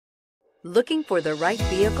Looking for the right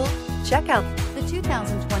vehicle? Check out the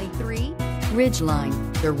 2023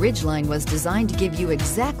 Ridgeline. The Ridgeline was designed to give you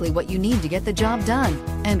exactly what you need to get the job done.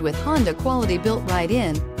 And with Honda quality built right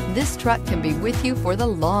in, this truck can be with you for the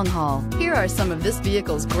long haul. Here are some of this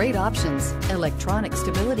vehicle's great options: electronic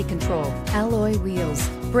stability control, alloy wheels,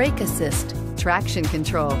 brake assist, traction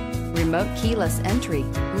control, remote keyless entry,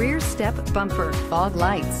 rear step bumper, fog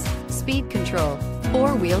lights, speed control,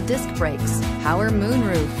 four-wheel disc brakes, power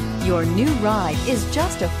moonroof. Your new ride is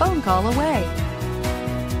just a phone call away.